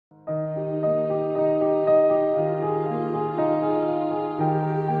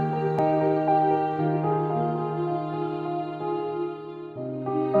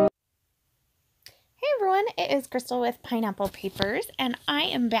is Crystal with Pineapple Papers, and I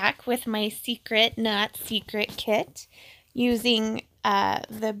am back with my secret, not secret kit using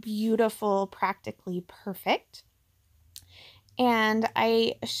the beautiful Practically Perfect. And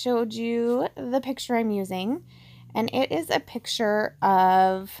I showed you the picture I'm using, and it is a picture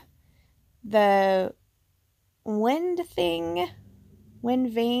of the wind vane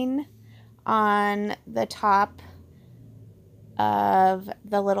on the top of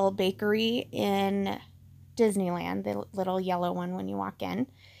the little bakery in Disneyland, the little yellow one when you walk in.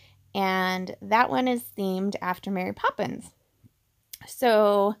 And that one is themed after Mary Poppins.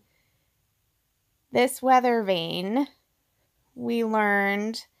 So this weather vane, we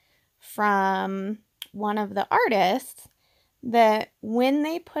learned from one of the artists that when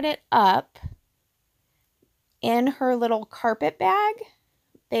they put it up in her little carpet bag,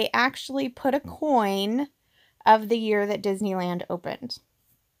 they actually put a coin of the year that Disneyland opened.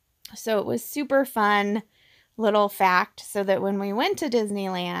 So it was super fun little fact, so that when we went to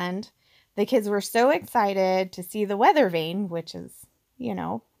Disneyland, the kids were so excited to see the weather vane, which is, you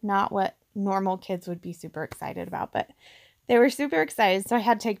know, not what normal kids would be super excited about, but they were super excited, so I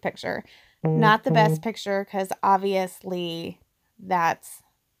had to take a picture. Not the best picture because obviously that's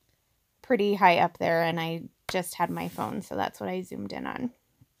pretty high up there and I just had my phone, so that's what I zoomed in on.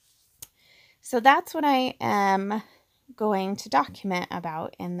 So that's what I am going to document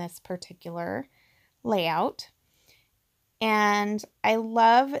about in this particular layout. And I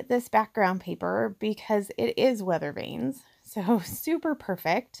love this background paper because it is weather vanes, so super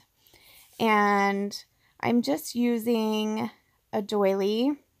perfect. And I'm just using a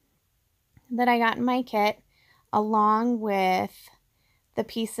doily that I got in my kit along with the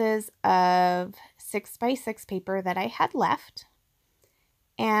pieces of 6x6 paper that I had left.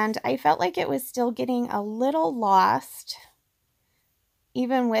 And I felt like it was still getting a little lost.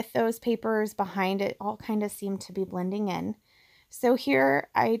 Even with those papers behind it, all kind of seemed to be blending in. So here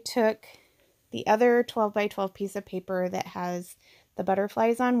I took the other 12x12 piece of paper that has the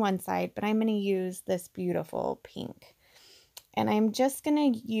butterflies on one side, but I'm going to use this beautiful pink. And I'm just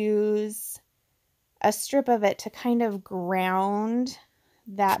going to use a strip of it to kind of ground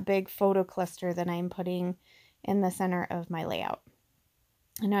that big photo cluster that I'm putting in the center of my layout.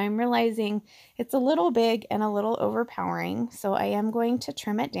 And I'm realizing it's a little big and a little overpowering, so I am going to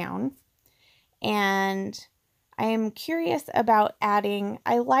trim it down. And I am curious about adding,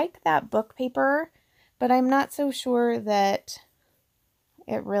 I like that book paper, but I'm not so sure that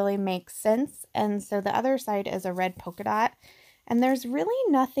it really makes sense. And so the other side is a red polka dot, and there's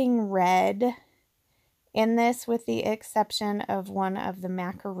really nothing red in this with the exception of one of the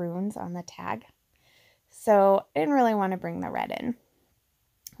macaroons on the tag. So I didn't really want to bring the red in.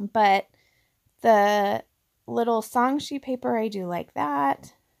 But the little song sheet paper, I do like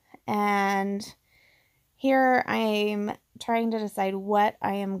that. And here I'm trying to decide what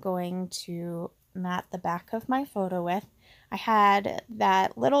I am going to mat the back of my photo with. I had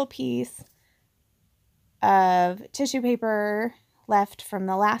that little piece of tissue paper left from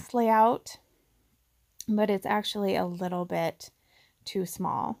the last layout, but it's actually a little bit too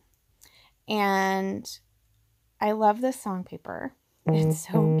small. And I love this song paper. It's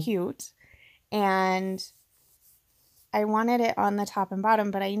so cute, and I wanted it on the top and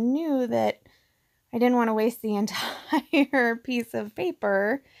bottom, but I knew that I didn't want to waste the entire piece of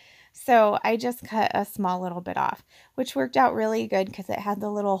paper, so I just cut a small little bit off, which worked out really good because it had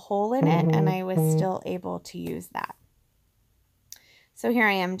the little hole in it, and I was still able to use that. So here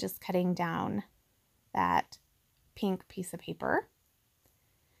I am just cutting down that pink piece of paper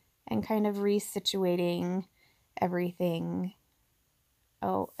and kind of resituating everything.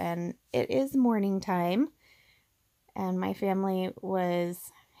 Oh, and it is morning time, and my family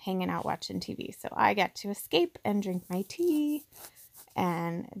was hanging out watching TV, so I got to escape and drink my tea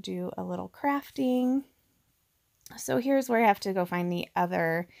and do a little crafting. So here's where I have to go find the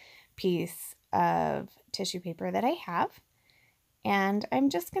other piece of tissue paper that I have, and I'm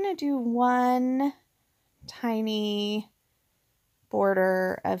just going to do one tiny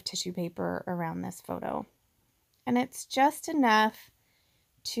border of tissue paper around this photo, and it's just enough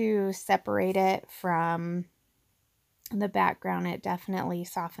to separate it from the background. It definitely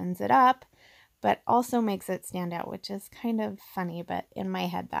softens it up, but also makes it stand out, which is kind of funny, but in my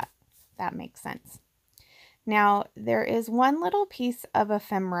head that makes sense. Now there is one little piece of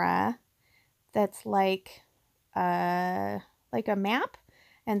ephemera that's like a map,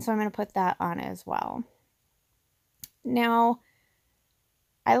 and so I'm going to put that on as well. Now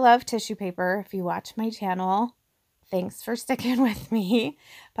I love tissue paper. If you watch my channel, thanks for sticking with me,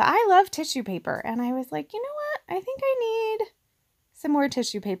 but I love tissue paper, and I was like, you know what? I think I need some more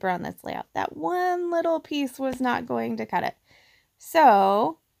tissue paper on this layout. That one little piece was not going to cut it.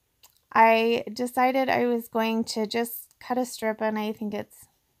 So I decided I was going to just cut a strip, and I think it's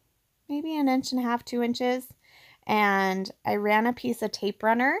maybe 1.5 inches, 2 inches. And I ran a piece of tape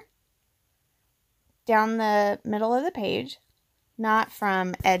runner down the middle of the page, not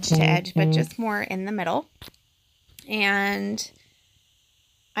from edge to edge, but just more in the middle. And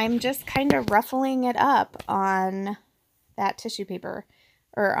I'm just kind of ruffling it up on that tissue paper,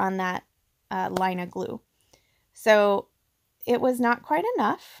 or on that line of glue. So it was not quite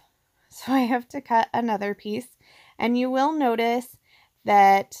enough, so I have to cut another piece. And you will notice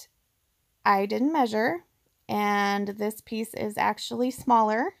that I didn't measure, and this piece is actually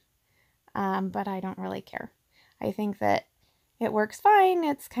smaller, but I don't really care. I think that it works fine.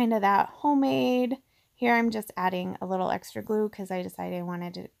 It's kind of that homemade. Here I'm just adding a little extra glue because I decided I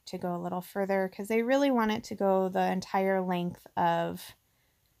wanted it to go a little further, because I really want it to go the entire length of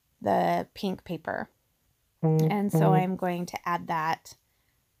the pink paper. And so I'm going to add that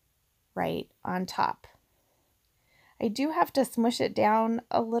right on top. I do have to smush it down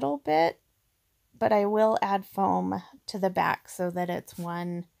a little bit, but I will add foam to the back so that it's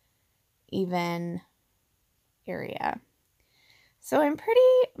one even area. So I'm pretty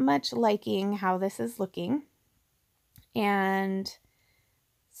much liking how this is looking. And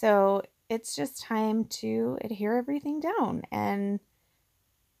so it's just time to adhere everything down. And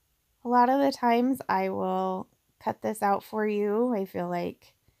a lot of the times I will cut this out for you. I feel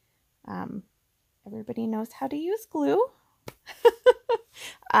like everybody knows how to use glue.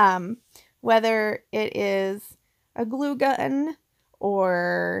 Whether it is a glue gun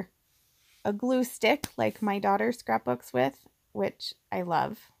or a glue stick like my daughter scrapbooks with, which I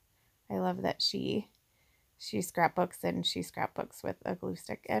love. I love that she scrapbooks, and she scrapbooks with a glue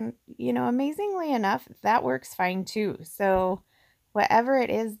stick. And, you know, amazingly enough, that works fine too. So whatever it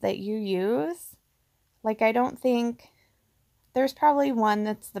is that you use, like, I don't think there's probably one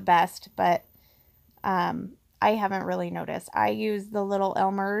that's the best, but I haven't really noticed. I use the little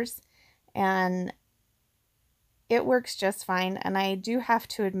Elmer's, and it works just fine. And I do have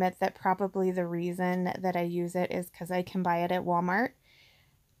to admit that probably the reason that I use it is because I can buy it at Walmart.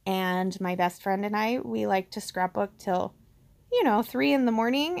 And my best friend and I, we like to scrapbook till, 3 in the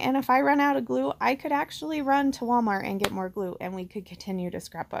morning. And if I run out of glue, I could actually run to Walmart and get more glue, and we could continue to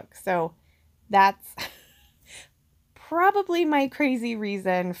scrapbook. So that's probably my crazy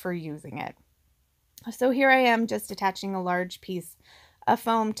reason for using it. So here I am just attaching a large piece of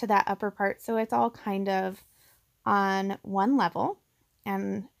foam to that upper part, so it's all kind of on one level.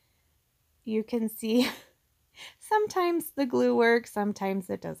 And you can see sometimes the glue works,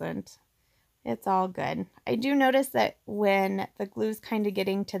 sometimes it doesn't. It's all good. I do notice that when the glue's kind of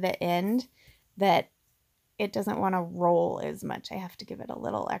getting to the end, that it doesn't want to roll as much. I have to give it a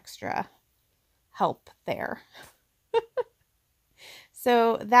little extra help there.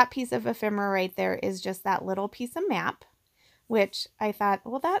 So that piece of ephemera right there is just that little piece of map, which I thought,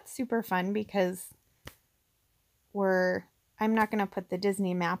 well, that's super fun, because I'm not going to put the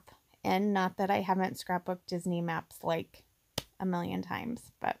Disney map in. Not that I haven't scrapbooked Disney maps like a million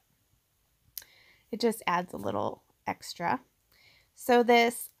times, but it just adds a little extra. So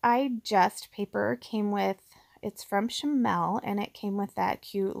this I Just paper came with, it's from Chamel, and it came with that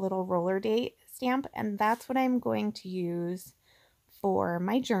cute little roller date stamp, and that's what I'm going to use for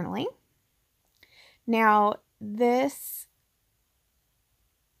my journaling. Now this,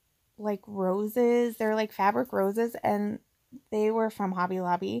 like, roses, they're like fabric roses, and they were from Hobby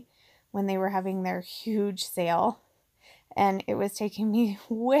Lobby when they were having their huge sale, and it was taking me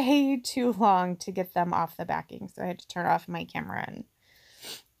way too long to get them off the backing, so I had to turn off my camera and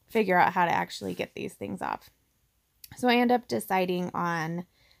figure out how to actually get these things off. So I ended up deciding on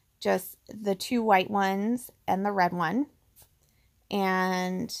just the 2 white ones and the red one,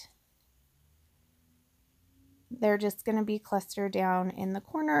 and they're just going to be clustered down in the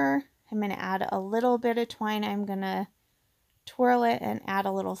corner. I'm going to add a little bit of twine. I'm going to twirl it and add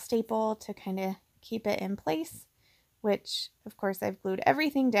a little staple to kind of keep it in place, which of course I've glued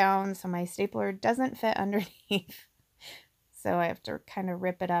everything down so my stapler doesn't fit underneath. So I have to kind of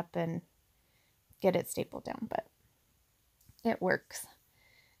rip it up and get it stapled down, but it works.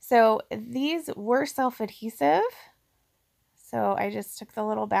 So these were self-adhesive. So I just took the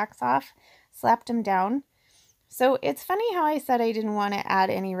little backs off, slapped them down. So it's funny how I said I didn't want to add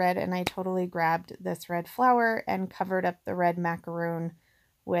any red, and I totally grabbed this red flower and covered up the red macaroon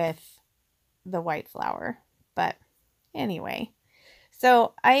with the white flower. But anyway,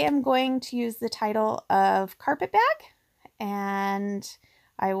 so I am going to use the title of Carpet Bag, and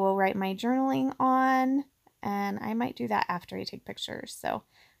I will write my journaling on and I might do that after I take pictures. So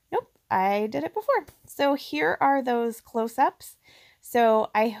nope, I did it before. So here are those close-ups. So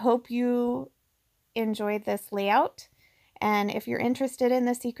I hope you enjoyed this layout. And if you're interested in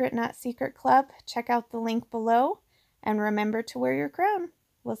the Secret Not Secret Club, check out the link below and remember to wear your crown.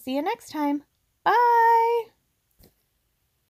 We'll see you next time. Bye!